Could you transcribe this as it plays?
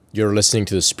You're listening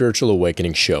to the Spiritual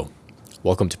Awakening Show.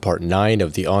 Welcome to part 9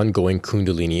 of the ongoing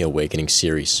Kundalini Awakening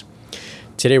series.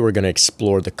 Today we're going to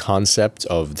explore the concept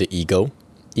of the ego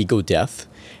death,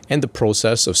 and the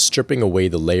process of stripping away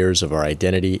the layers of our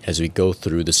identity as we go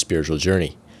through the spiritual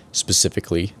journey,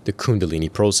 specifically the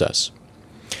Kundalini process.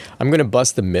 I'm going to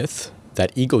bust the myth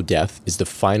that ego death is the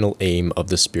final aim of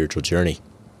the spiritual journey.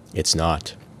 It's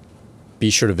not. Be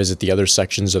sure to visit the other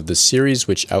sections of this series,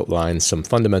 which outline some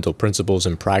fundamental principles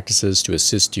and practices to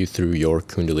assist you through your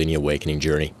Kundalini Awakening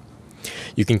journey.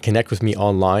 You can connect with me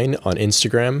online on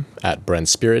Instagram at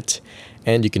BrentSpirit,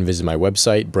 and you can visit my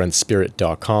website,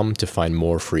 brentspirit.com, to find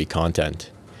more free content.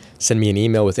 Send me an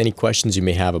email with any questions you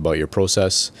may have about your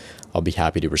process. I'll be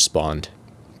happy to respond.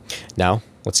 Now,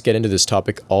 let's get into this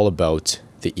topic all about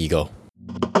the ego.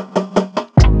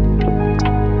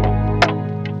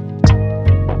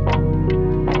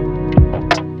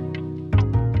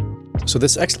 So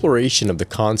this exploration of the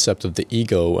concept of the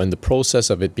ego and the process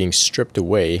of it being stripped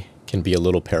away can be a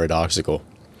little paradoxical.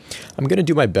 I'm going to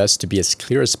do my best to be as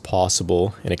clear as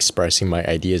possible in expressing my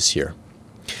ideas here.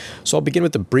 So I'll begin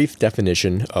with a brief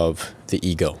definition of the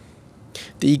ego.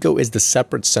 The ego is the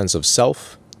separate sense of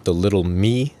self, the little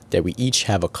me that we each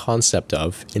have a concept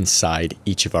of inside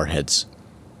each of our heads.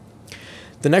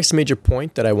 The next major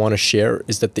point that I want to share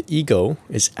is that the ego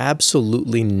is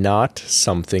absolutely not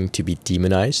something to be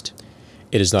demonized.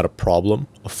 It is not a problem,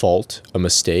 a fault, a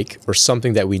mistake, or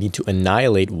something that we need to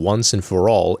annihilate once and for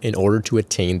all in order to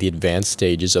attain the advanced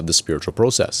stages of the spiritual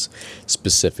process,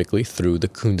 specifically through the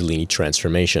Kundalini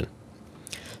transformation.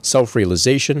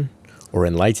 Self-realization, or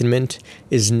enlightenment,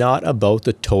 is not about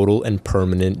the total and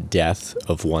permanent death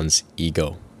of one's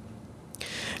ego.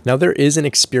 Now, there is an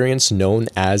experience known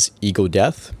as ego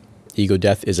death. Ego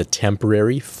death is a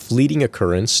temporary, fleeting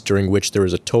occurrence during which there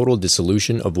is a total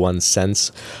dissolution of one's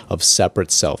sense of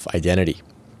separate self-identity.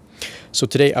 So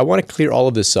today, I want to clear all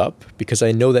of this up because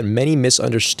I know that many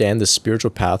misunderstand the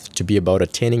spiritual path to be about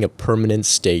attaining a permanent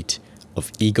state of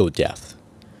ego death.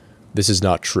 This is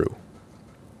not true.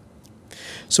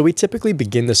 So we typically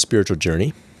begin the spiritual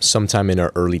journey sometime in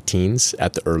our early teens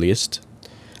at the earliest.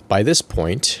 By this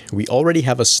point, we already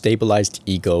have a stabilized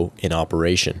ego in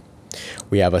operation.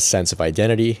 We have a sense of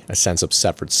identity, a sense of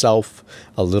separate self,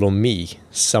 a little me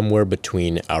somewhere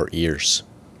between our ears.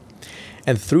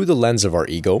 And through the lens of our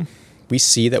ego, we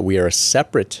see that we are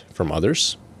separate from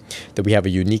others, that we have a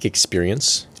unique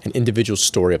experience, an individual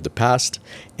story of the past,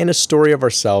 and a story of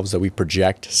ourselves that we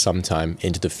project sometime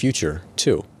into the future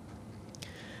too.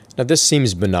 Now, this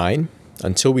seems benign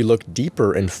until we look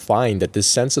deeper and find that this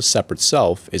sense of separate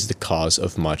self is the cause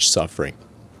of much suffering.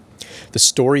 The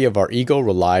story of our ego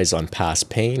relies on past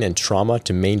pain and trauma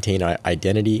to maintain our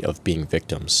identity of being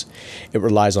victims. It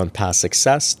relies on past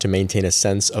success to maintain a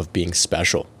sense of being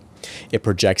special. It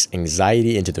projects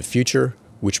anxiety into the future,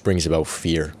 which brings about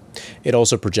fear. It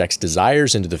also projects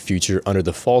desires into the future under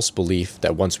the false belief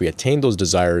that once we attain those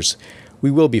desires,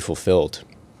 we will be fulfilled.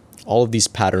 All of these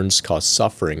patterns cause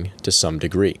suffering to some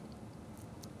degree.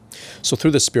 So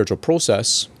through the spiritual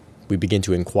process, we begin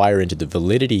to inquire into the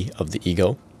validity of the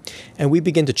ego, and we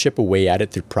begin to chip away at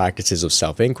it through practices of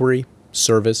self-inquiry,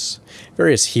 service,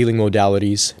 various healing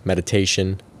modalities,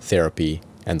 meditation, therapy,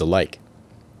 and the like.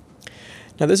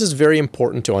 Now, this is very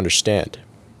important to understand.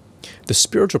 The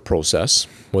spiritual process,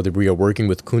 whether we are working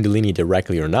with Kundalini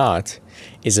directly or not,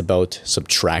 is about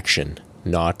subtraction,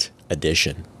 not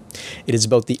addition. It is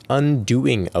about the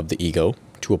undoing of the ego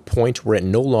to a point where it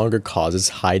no longer causes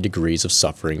high degrees of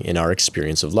suffering in our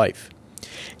experience of life.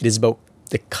 It is about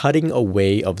the cutting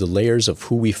away of the layers of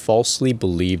who we falsely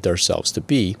believed ourselves to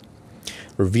be,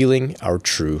 revealing our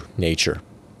true nature.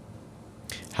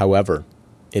 However,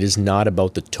 it is not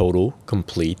about the total,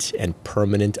 complete, and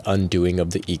permanent undoing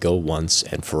of the ego once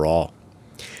and for all.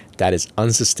 That is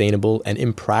unsustainable and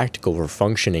impractical for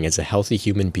functioning as a healthy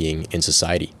human being in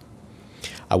society.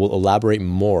 I will elaborate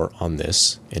more on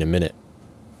this in a minute.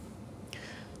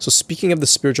 So speaking of the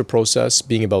spiritual process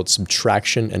being about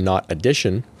subtraction and not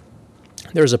addition,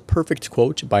 there's a perfect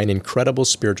quote by an incredible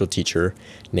spiritual teacher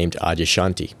named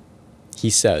Adyashanti. He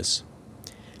says,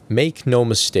 "Make no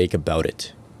mistake about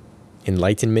it.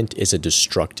 Enlightenment is a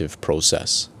destructive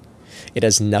process. It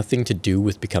has nothing to do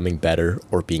with becoming better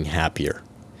or being happier.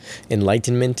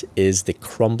 Enlightenment is the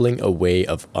crumbling away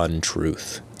of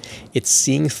untruth. It's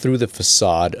seeing through the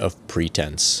facade of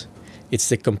pretense. It's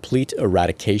the complete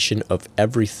eradication of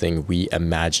everything we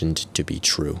imagined to be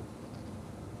true."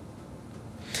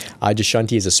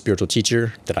 Adyashanti is a spiritual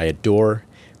teacher that I adore,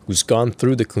 who's gone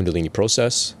through the Kundalini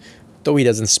process, though he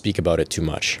doesn't speak about it too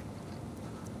much.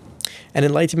 And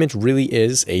enlightenment really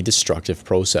is a destructive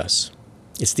process.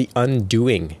 It's the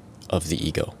undoing of the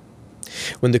ego.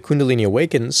 When the Kundalini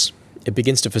awakens, it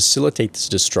begins to facilitate this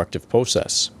destructive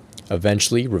process,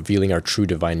 eventually revealing our true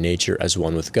divine nature as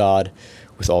one with God,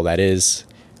 with all that is,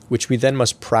 which we then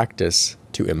must practice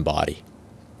to embody.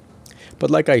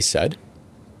 But like I said,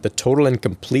 the total and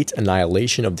complete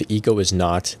annihilation of the ego is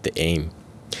not the aim.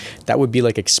 That would be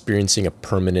like experiencing a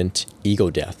permanent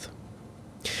ego death.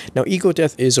 Now, ego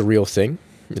death is a real thing.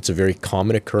 It's a very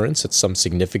common occurrence at some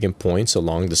significant points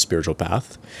along the spiritual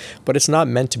path, but it's not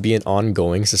meant to be an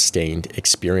ongoing, sustained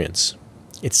experience.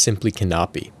 It simply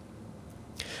cannot be.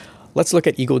 Let's look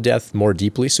at ego death more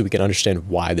deeply so we can understand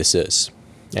why this is.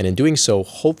 And in doing so,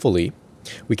 hopefully,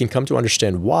 we can come to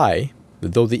understand why,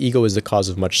 though the ego is the cause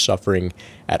of much suffering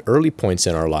at early points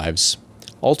in our lives,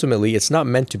 ultimately it's not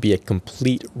meant to be a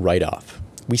complete write-off.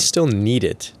 We still need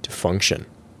it to function.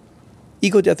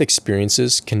 Ego death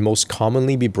experiences can most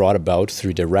commonly be brought about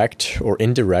through direct or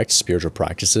indirect spiritual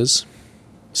practices,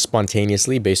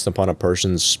 spontaneously based upon a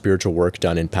person's spiritual work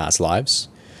done in past lives,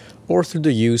 or through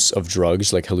the use of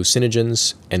drugs like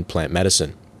hallucinogens and plant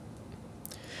medicine.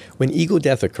 When ego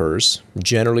death occurs,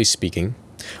 generally speaking,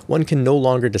 one can no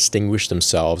longer distinguish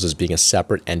themselves as being a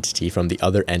separate entity from the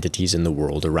other entities in the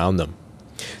world around them.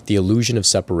 The illusion of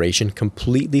separation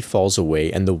completely falls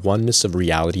away and the oneness of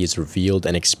reality is revealed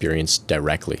and experienced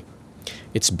directly.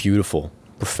 It's beautiful,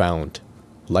 profound,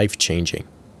 life-changing,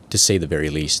 to say the very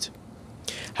least.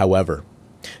 However,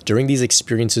 during these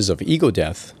experiences of ego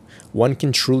death, one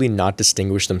can truly not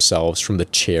distinguish themselves from the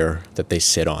chair that they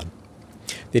sit on.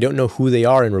 They don't know who they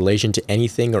are in relation to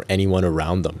anything or anyone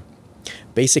around them.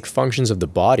 Basic functions of the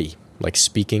body, like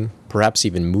speaking, perhaps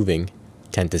even moving,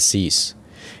 tend to cease.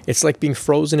 It's like being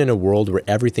frozen in a world where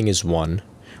everything is one,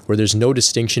 where there's no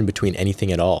distinction between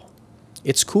anything at all.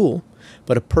 It's cool,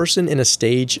 but a person in a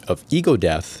stage of ego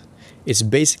death is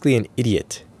basically an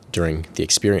idiot during the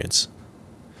experience.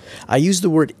 I use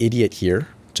the word idiot here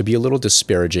to be a little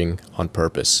disparaging on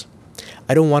purpose.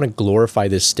 I don't want to glorify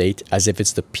this state as if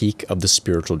it's the peak of the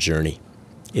spiritual journey.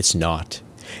 It's not.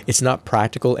 It's not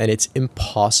practical and it's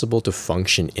impossible to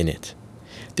function in it.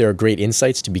 There are great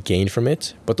insights to be gained from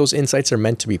it, but those insights are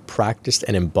meant to be practiced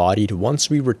and embodied once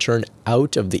we return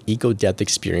out of the ego death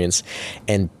experience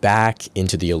and back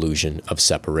into the illusion of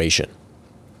separation.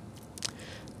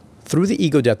 Through the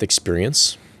ego death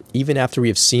experience, even after we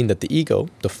have seen that the ego,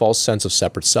 the false sense of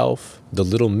separate self, the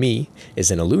little me,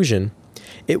 is an illusion,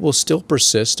 it will still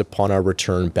persist upon our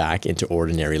return back into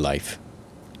ordinary life.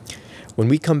 When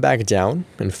we come back down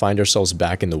and find ourselves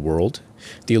back in the world,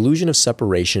 the illusion of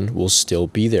separation will still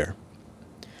be there.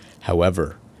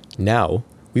 However, now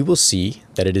we will see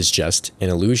that it is just an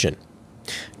illusion.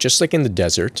 Just like in the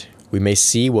desert, we may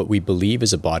see what we believe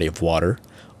is a body of water,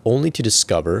 only to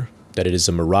discover that it is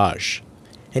a mirage.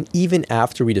 And even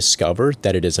after we discover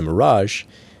that it is a mirage,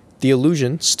 the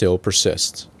illusion still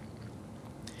persists.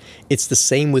 It's the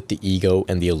same with the ego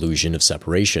and the illusion of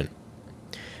separation.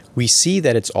 We see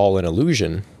that it's all an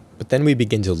illusion, but then we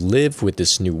begin to live with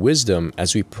this new wisdom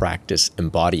as we practice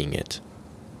embodying it.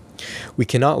 We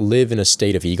cannot live in a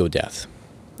state of ego death.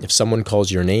 If someone calls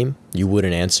your name, you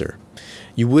wouldn't answer.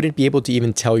 You wouldn't be able to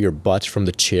even tell your butt from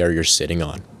the chair you're sitting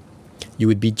on. You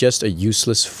would be just a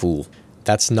useless fool.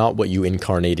 That's not what you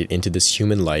incarnated into this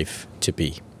human life to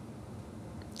be.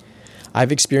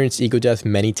 I've experienced ego death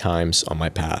many times on my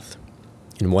path.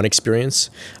 In one experience,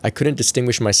 I couldn't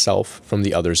distinguish myself from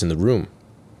the others in the room.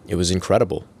 It was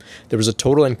incredible. There was a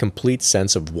total and complete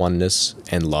sense of oneness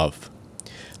and love.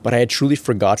 But I had truly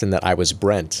forgotten that I was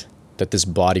Brent, that this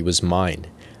body was mine,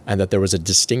 and that there was a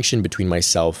distinction between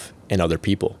myself and other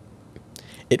people.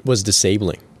 It was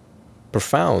disabling.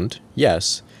 Profound,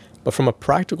 yes, but from a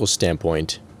practical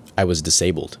standpoint, I was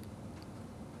disabled.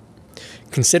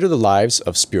 Consider the lives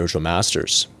of spiritual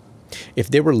masters. If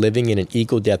they were living in an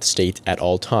ego death state at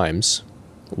all times,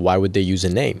 why would they use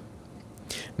a name?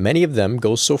 Many of them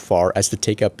go so far as to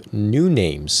take up new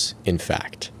names, in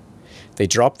fact. They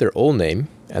drop their old name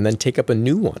and then take up a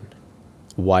new one.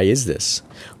 Why is this?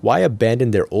 Why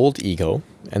abandon their old ego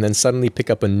and then suddenly pick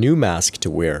up a new mask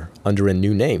to wear under a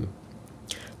new name?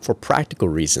 For practical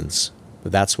reasons,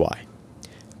 that's why.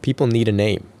 People need a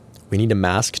name. We need a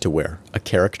mask to wear, a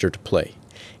character to play.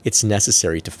 It's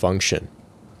necessary to function.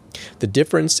 The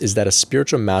difference is that a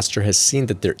spiritual master has seen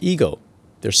that their ego,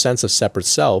 their sense of separate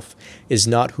self, is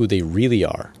not who they really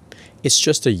are. It's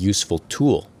just a useful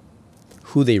tool.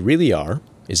 Who they really are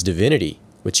is divinity,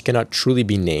 which cannot truly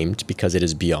be named because it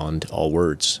is beyond all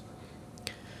words.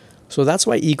 So that's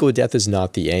why ego death is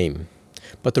not the aim,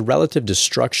 but the relative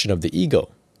destruction of the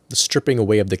ego, the stripping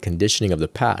away of the conditioning of the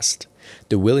past,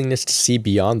 the willingness to see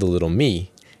beyond the little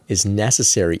me, is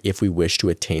necessary if we wish to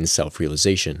attain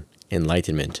self-realization,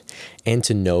 enlightenment, and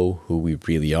to know who we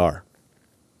really are.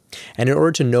 And in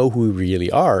order to know who we really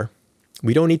are,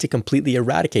 we don't need to completely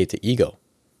eradicate the ego.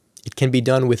 It can be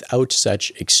done without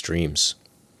such extremes.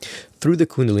 Through the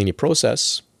Kundalini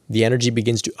process, the energy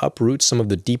begins to uproot some of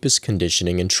the deepest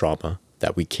conditioning and trauma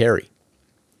that we carry.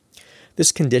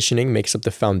 This conditioning makes up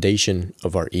the foundation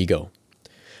of our ego.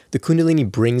 The Kundalini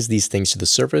brings these things to the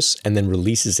surface and then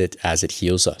releases it as it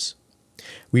heals us.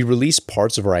 We release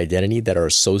parts of our identity that are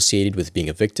associated with being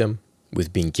a victim,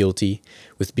 with being guilty,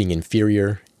 with being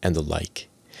inferior, and the like.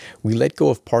 We let go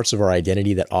of parts of our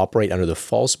identity that operate under the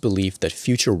false belief that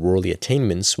future worldly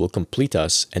attainments will complete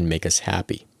us and make us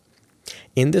happy.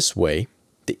 In this way,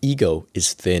 the ego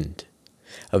is thinned.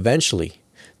 Eventually,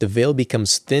 the veil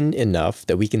becomes thin enough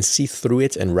that we can see through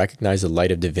it and recognize the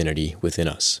light of divinity within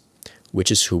us,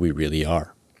 which is who we really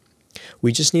are.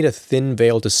 We just need a thin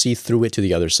veil to see through it to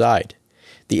the other side.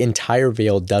 The entire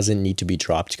veil doesn't need to be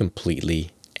dropped completely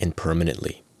and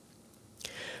permanently.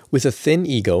 With a thin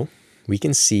ego, we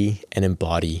can see and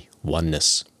embody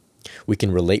oneness. We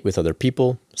can relate with other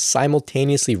people,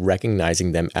 simultaneously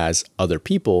recognizing them as other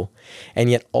people, and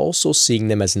yet also seeing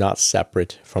them as not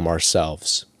separate from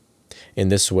ourselves. In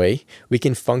this way, we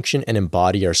can function and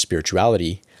embody our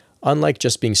spirituality, unlike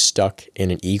just being stuck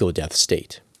in an ego death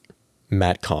state.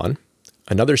 Matt Kahn,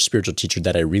 another spiritual teacher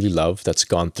that I really love that's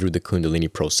gone through the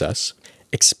Kundalini process,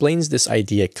 explains this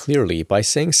idea clearly by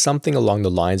saying something along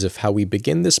the lines of how we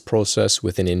begin this process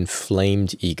with an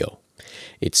inflamed ego.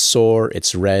 It's sore,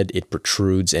 it's red, it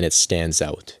protrudes, and it stands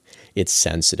out. It's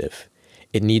sensitive.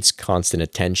 It needs constant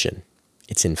attention.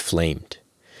 It's inflamed.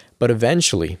 But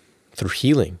eventually, through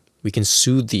healing, we can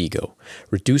soothe the ego,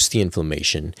 reduce the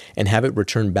inflammation, and have it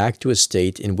return back to a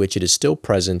state in which it is still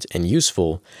present and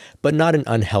useful, but not an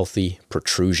unhealthy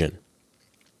protrusion.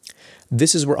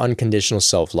 This is where unconditional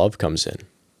self-love comes in.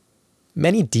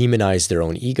 Many demonize their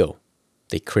own ego.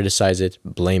 They criticize it,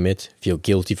 blame it, feel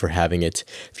guilty for having it,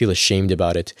 feel ashamed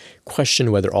about it, question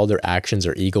whether all their actions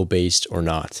are ego-based or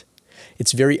not.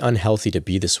 It's very unhealthy to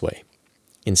be this way.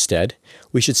 Instead,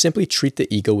 we should simply treat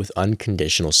the ego with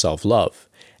unconditional self-love,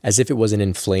 as if it was an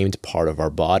inflamed part of our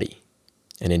body.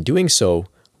 And in doing so,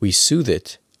 we soothe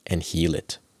it and heal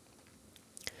it.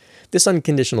 This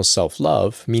unconditional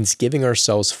self-love means giving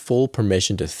ourselves full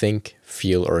permission to think,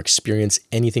 feel, or experience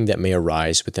anything that may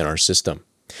arise within our system,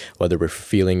 whether we're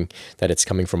feeling that it's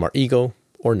coming from our ego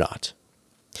or not.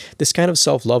 This kind of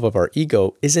self-love of our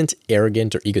ego isn't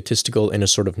arrogant or egotistical in a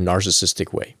sort of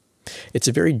narcissistic way. It's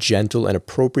a very gentle and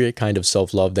appropriate kind of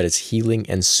self-love that is healing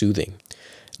and soothing.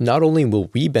 Not only will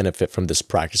we benefit from this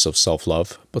practice of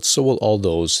self-love, but so will all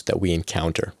those that we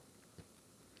encounter.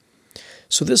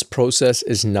 So this process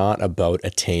is not about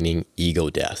attaining ego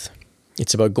death.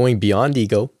 It's about going beyond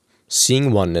ego,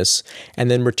 seeing oneness, and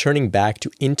then returning back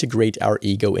to integrate our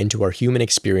ego into our human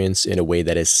experience in a way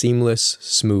that is seamless,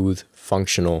 smooth,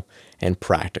 functional, and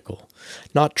practical,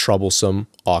 not troublesome,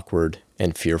 awkward,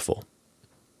 and fearful.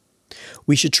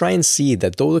 We should try and see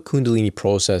that though the Kundalini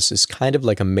process is kind of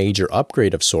like a major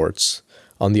upgrade of sorts,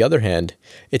 on the other hand,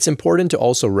 it's important to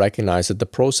also recognize that the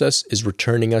process is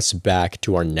returning us back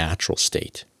to our natural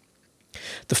state.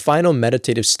 The final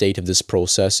meditative state of this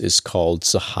process is called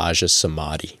Sahaja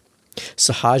Samadhi.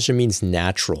 Sahaja means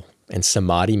natural, and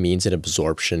Samadhi means an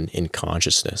absorption in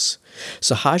consciousness.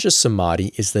 Sahaja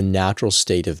Samadhi is the natural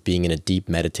state of being in a deep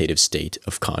meditative state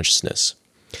of consciousness.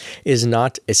 It is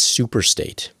not a super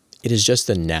state. It is just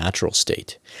the natural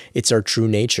state. It's our true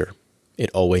nature.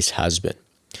 It always has been.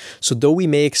 So though we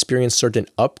may experience certain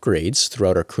upgrades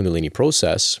throughout our Kundalini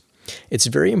process, it's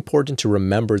very important to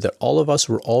remember that all of us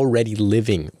were already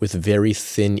living with very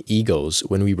thin egos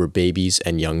when we were babies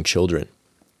and young children.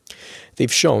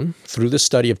 They've shown, through the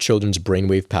study of children's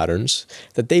brainwave patterns,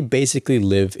 that they basically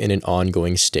live in an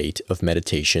ongoing state of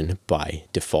meditation by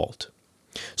default.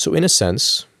 So in a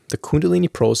sense, the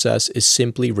Kundalini process is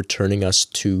simply returning us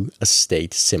to a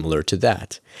state similar to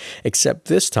that, except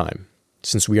this time,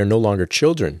 since we are no longer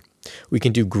children, we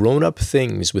can do grown-up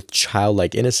things with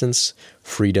childlike innocence,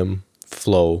 freedom,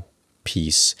 flow,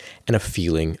 peace, and a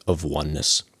feeling of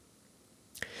oneness.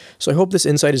 So I hope this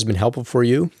insight has been helpful for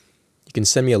you. You can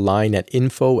send me a line at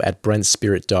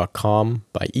info@brentspirit.com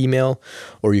by email,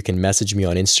 or you can message me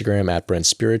on Instagram at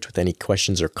brentspirit with any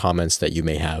questions or comments that you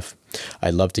may have.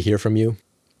 I'd love to hear from you.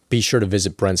 Be sure to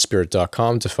visit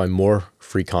brentspirit.com to find more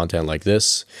free content like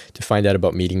this, to find out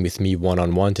about meeting with me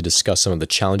one-on-one to discuss some of the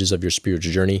challenges of your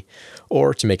spiritual journey,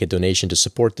 or to make a donation to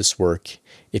support this work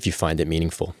if you find it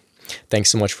meaningful.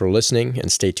 Thanks so much for listening,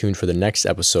 and stay tuned for the next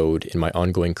episode in my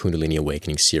ongoing Kundalini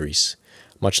Awakening series.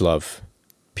 Much love.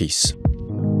 Peace.